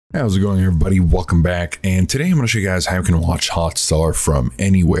How's it going, everybody? Welcome back. And today I'm going to show you guys how you can watch Hotstar from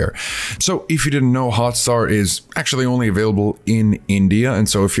anywhere. So if you didn't know, Hotstar is actually only available in India. And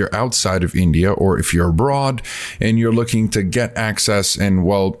so if you're outside of India or if you're abroad and you're looking to get access and,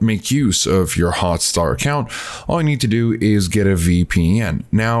 well, make use of your Hotstar account, all you need to do is get a VPN.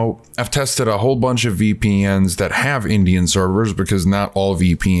 Now, I've tested a whole bunch of VPNs that have Indian servers because not all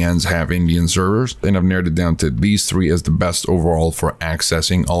VPNs have Indian servers. And I've narrowed it down to these three as the best overall for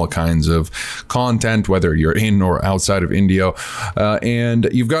accessing all kinds of content, whether you're in or outside of India. And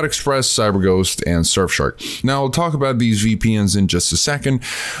you've got Express, CyberGhost, and Surfshark. Now, I'll talk about these VPNs in just a second,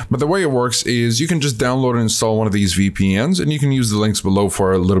 but the way it works is you can just download and install one of these VPNs, and you can use the links below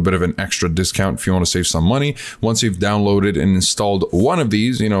for a little bit of an extra discount if you want to save some money. Once you've downloaded and installed one of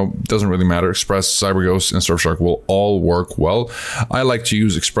these, doesn't really matter. Express, CyberGhost, and Surfshark will all work well. I like to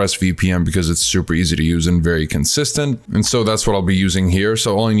use ExpressVPN because it's super easy to use and very consistent, and so that's what I'll be using here.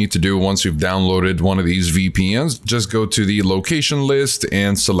 So all you need to do once you've downloaded one of these VPNs, just go to the location list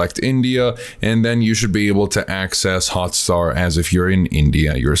and select India, and then you should be able to access Hotstar as if you're in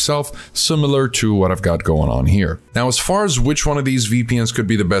India yourself, similar to what I've got going on here. Now, as far as which one of these VPNs could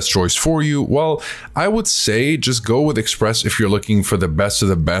be the best choice for you, well, I would say just go with Express if you're looking for the best of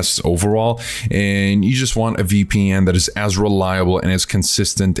the best overall, and you just want a VPN that is as reliable and as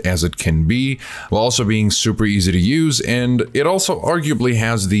consistent as it can be, while also being super easy to use. And it also arguably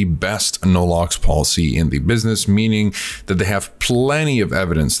has the best no-logs policy in the business, meaning that they have plenty of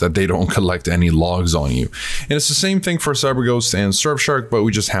evidence that they don't collect any logs on you. And it's the same thing for CyberGhost and Surfshark, but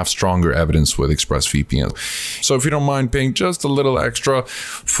we just have stronger evidence with ExpressVPN. So if you don't mind paying just a little extra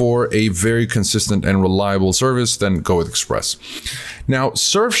for a very consistent and reliable service, then go with Express. Now,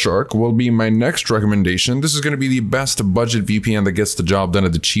 Surfshark will be my next recommendation. This is going to be the best budget VPN that gets the job done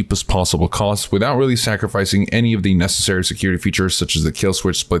at the cheapest possible cost without really sacrificing any of the necessary security features such as the kill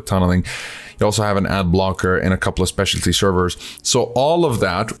switch, split tunneling. You also have an ad blocker and a couple of specialty servers. So all of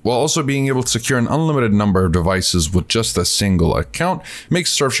that, while also being able to secure an unlimited number of devices with just a single account,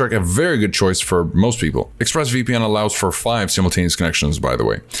 makes Surfshark a very good choice for most people. ExpressVPN allows for 5 simultaneous connections, by the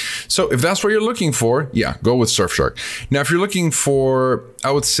way. So if that's what you're looking for, yeah, go with Surfshark. Now, if you're looking for,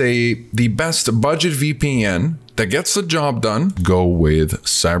 I would say, the best budget VPN that gets the job done, go with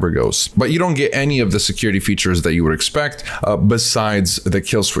CyberGhost. But you don't get any of the security features that you would expect besides the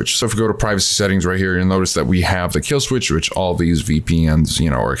kill switch. So if you go to privacy settings right here, you'll notice that we have the kill switch, which all these VPNs,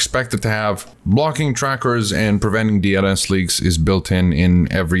 are expected to have. Blocking trackers and preventing DNS leaks is built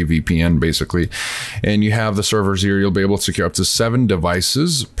in every VPN, basically. And you have the servers here. You'll be able to secure up to 7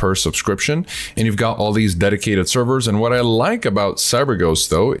 devices per subscription. And you've got all these dedicated servers. And what I like about CyberGhost,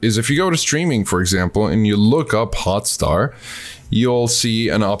 though, is if you go to streaming, for example, and you look up Hotstar, you'll see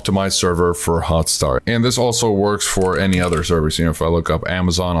an optimized server for Hotstar. And this also works for any other service. If I look up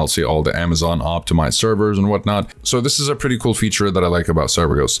Amazon, I'll see all the Amazon optimized servers and whatnot. So this is a pretty cool feature that I like about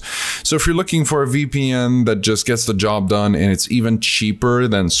CyberGhost. So if you're looking for a VPN that just gets the job done and it's even cheaper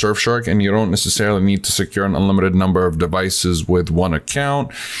than Surfshark, and you don't necessarily need to secure an unlimited number of devices with one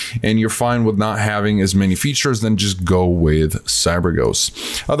account, and you're fine with not having as many features, then just go with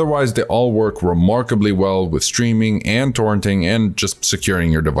CyberGhost. Otherwise, they all work remarkably well with streaming and torrenting and just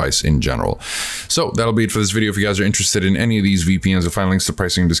securing your device in general. So that'll be it for this video. If you guys are interested in any of these VPNs, you'll find links to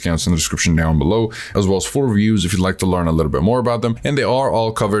pricing and discounts in the description down below, as well as full reviews if you'd like to learn a little bit more about them. And they are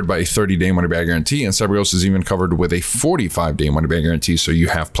all covered by a 30-day money-back guarantee, and CyberGhost is even covered with a 45-day money-back guarantee, so you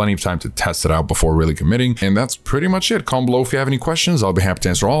have plenty of time to test it out before really committing. And that's pretty much it. Comment below if you have any questions. I'll be happy to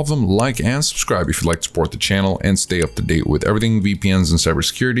answer all of them. Like and subscribe if you'd like to support the channel and stay up to date with everything VPNs and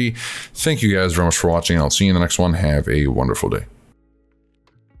cybersecurity. Thank you guys very much for watching. I'll see you in the next one. Have a wonderful day.